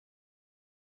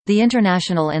The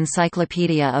International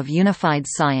Encyclopedia of Unified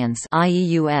Science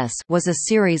 (IEUS) was a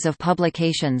series of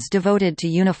publications devoted to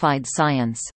unified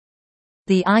science.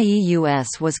 The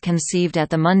IEUS was conceived at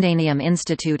the Mundanium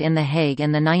Institute in The Hague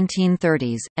in the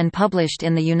 1930s, and published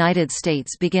in the United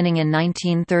States beginning in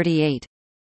 1938.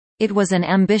 It was an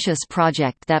ambitious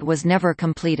project that was never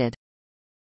completed.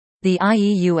 The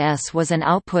IEUS was an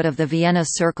output of the Vienna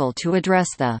Circle to address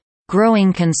the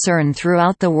growing concern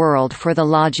throughout the world for the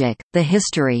logic, the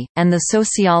history, and the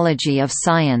sociology of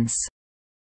science.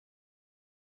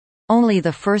 Only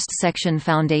the first section,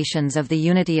 Foundations of the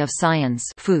Unity of Science,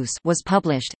 was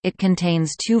published. It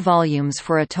contains 2 volumes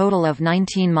for a total of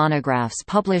 19 monographs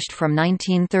published from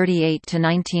 1938 to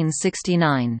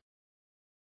 1969.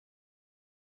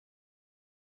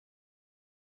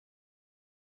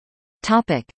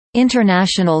 Topic: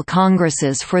 International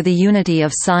Congresses for the Unity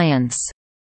of Science.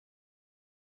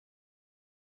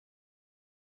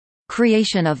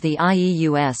 Creation of the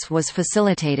IEUS was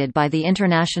facilitated by the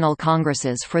International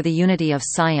Congresses for the Unity of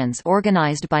Science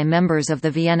organized by members of the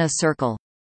Vienna Circle.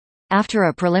 After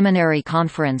a preliminary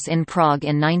conference in Prague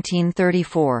in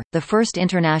 1934, the first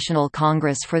International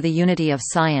Congress for the Unity of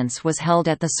Science was held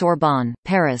at the Sorbonne,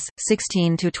 Paris,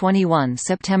 16–21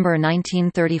 September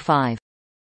 1935.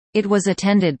 It was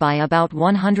attended by about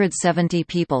 170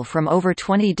 people from over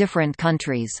 20 different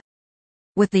countries.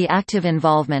 With the active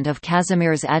involvement of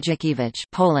Kazimierz Adzikiewicz,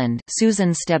 Poland,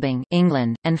 Susan Stebbing,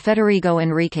 England, and Federico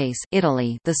Enriquez,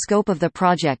 Italy, the scope of the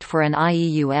project for an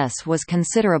IEUS was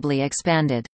considerably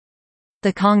expanded.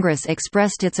 The Congress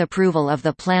expressed its approval of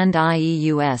the planned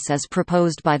IEUS as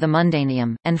proposed by the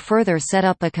Mundanium, and further set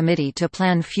up a committee to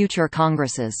plan future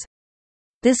congresses.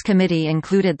 This committee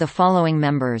included the following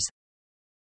members: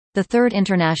 the Third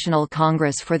International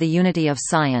Congress for the Unity of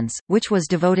Science, which was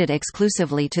devoted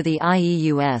exclusively to the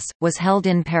IEUS, was held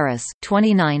in Paris,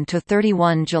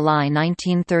 29–31 July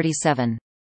 1937.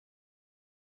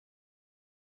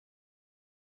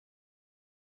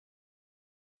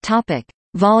 Topic: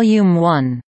 Volume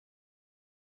 1.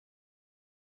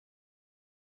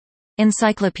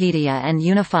 Encyclopedia and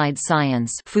Unified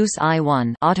Science Fus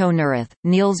I1, Otto Neurath,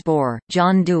 Niels Bohr,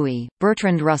 John Dewey,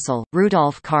 Bertrand Russell,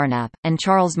 Rudolf Carnap, and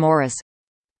Charles Morris.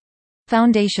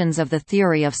 Foundations of the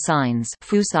Theory of Signs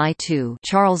Fus I2,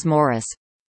 Charles Morris.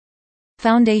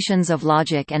 Foundations of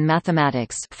Logic and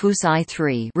Mathematics Fus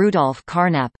I3, Rudolf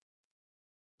Carnap.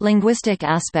 Linguistic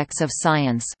Aspects of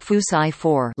Science Fus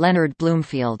I4, Leonard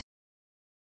Bloomfield.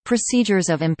 Procedures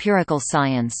of Empirical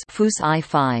Science Fus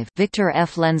I5, Victor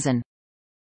F. Lenzen.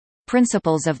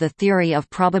 Principles of the Theory of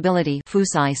Probability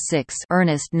Fus I6,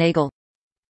 Ernest Nagel.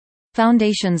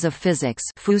 Foundations of Physics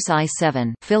Fus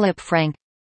I7, Philip Frank.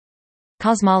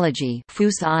 Cosmology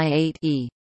Fus I8 E.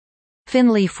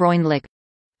 Finlay Freundlich.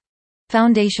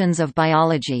 Foundations of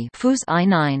Biology Fus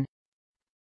I9,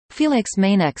 Felix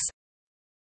Meinex.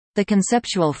 The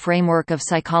Conceptual Framework of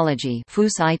Psychology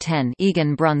Fus I10,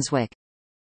 Egan Brunswick.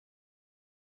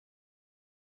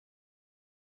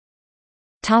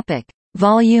 Topic: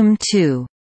 Volume 2.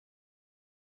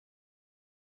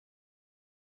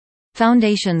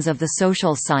 Foundations of the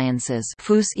Social Sciences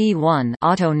Fus E1,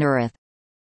 Otto Neurath.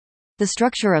 The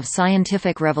Structure of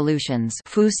Scientific Revolutions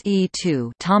Fus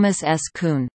E2, Thomas S.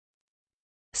 Kuhn.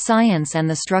 Science and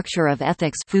the Structure of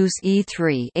Ethics Fus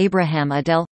E3, Abraham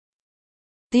Adel.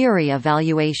 Theory of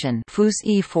Valuation Fus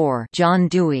E4, John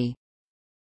Dewey.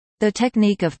 The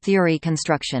Technique of Theory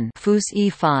Construction Fus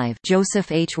E5, Joseph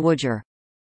H. Woodger.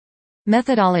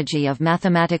 Methodology of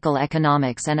Mathematical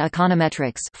Economics and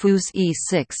Econometrics Fus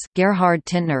E6, Gerhard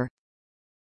Tintner.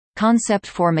 Concept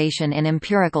Formation in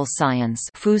Empirical Science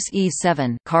Fus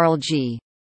E7, Carl G.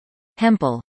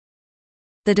 Hempel.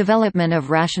 The Development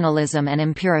of Rationalism and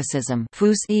Empiricism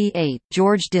Fus E8,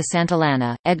 George de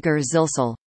Santillana, Edgar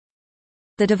Zilsel.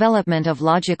 The Development of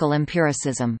Logical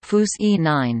Empiricism Fus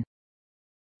E9,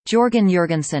 Jörgen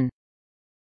Jürgensen.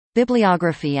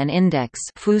 Bibliography and Index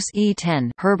Fus E10,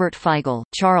 Herbert Feigl,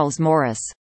 Charles Morris.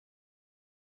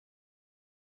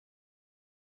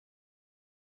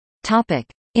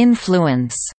 Topic: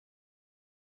 Influence.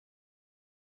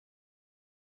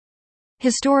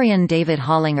 Historian David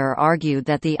Hollinger argued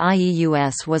that the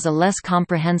IEUS was a less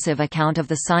comprehensive account of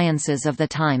the sciences of the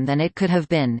time than it could have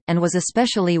been, and was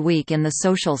especially weak in the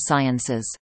social sciences.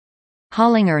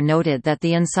 Hollinger noted that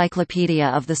the Encyclopedia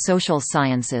of the Social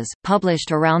Sciences,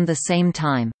 published around the same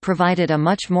time, provided a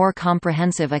much more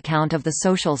comprehensive account of the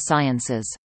social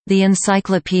sciences. The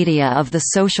Encyclopedia of the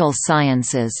Social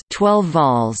Sciences, 12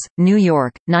 vols, New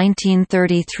York,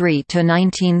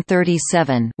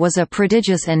 1933–1937, was a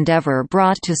prodigious endeavor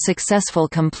brought to successful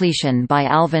completion by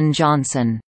Alvin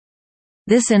Johnson.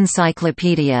 This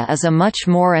encyclopedia is a much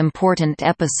more important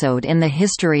episode in the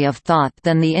history of thought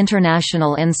than the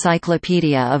International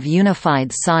Encyclopedia of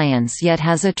Unified Science, yet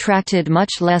has attracted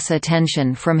much less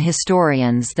attention from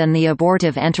historians than the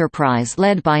abortive enterprise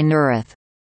led by Neurath.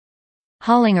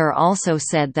 Hollinger also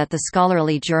said that the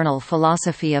scholarly journal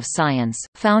Philosophy of Science,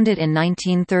 founded in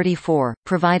 1934,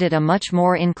 provided a much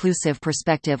more inclusive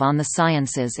perspective on the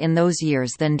sciences in those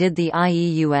years than did the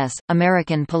IEUS.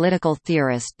 American political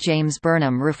theorist James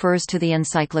Burnham refers to the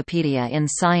encyclopedia in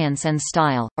Science and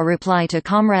Style, a reply to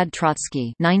Comrade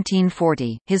Trotsky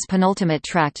 1940, his penultimate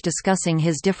tract discussing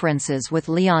his differences with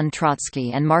Leon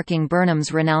Trotsky and marking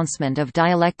Burnham's renouncement of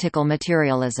dialectical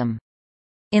materialism.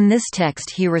 In this text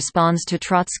he responds to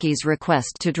Trotsky's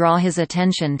request to draw his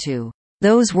attention to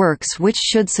those works which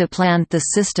should supplant the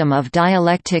system of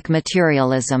dialectic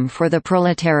materialism for the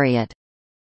proletariat,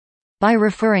 by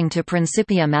referring to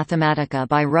Principia Mathematica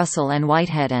by Russell and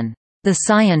Whitehead and the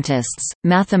scientists,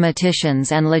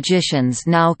 mathematicians and logicians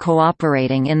now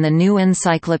cooperating in the new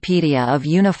Encyclopedia of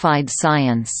Unified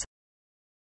Science.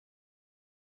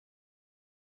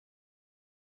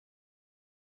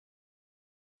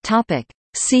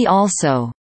 See also: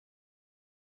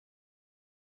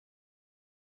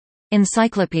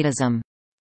 Encyclopedism,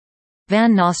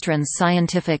 Van Nostrand's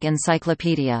Scientific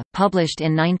Encyclopedia, published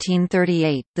in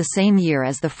 1938, the same year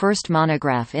as the first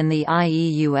monograph in the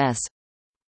IEUS.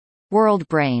 World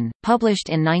Brain, published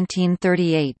in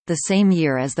 1938, the same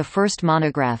year as the first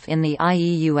monograph in the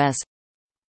IEUS.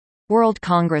 World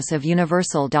Congress of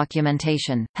Universal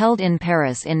Documentation, held in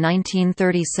Paris in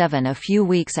 1937, a few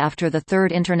weeks after the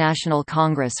Third International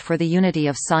Congress for the Unity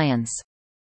of Science.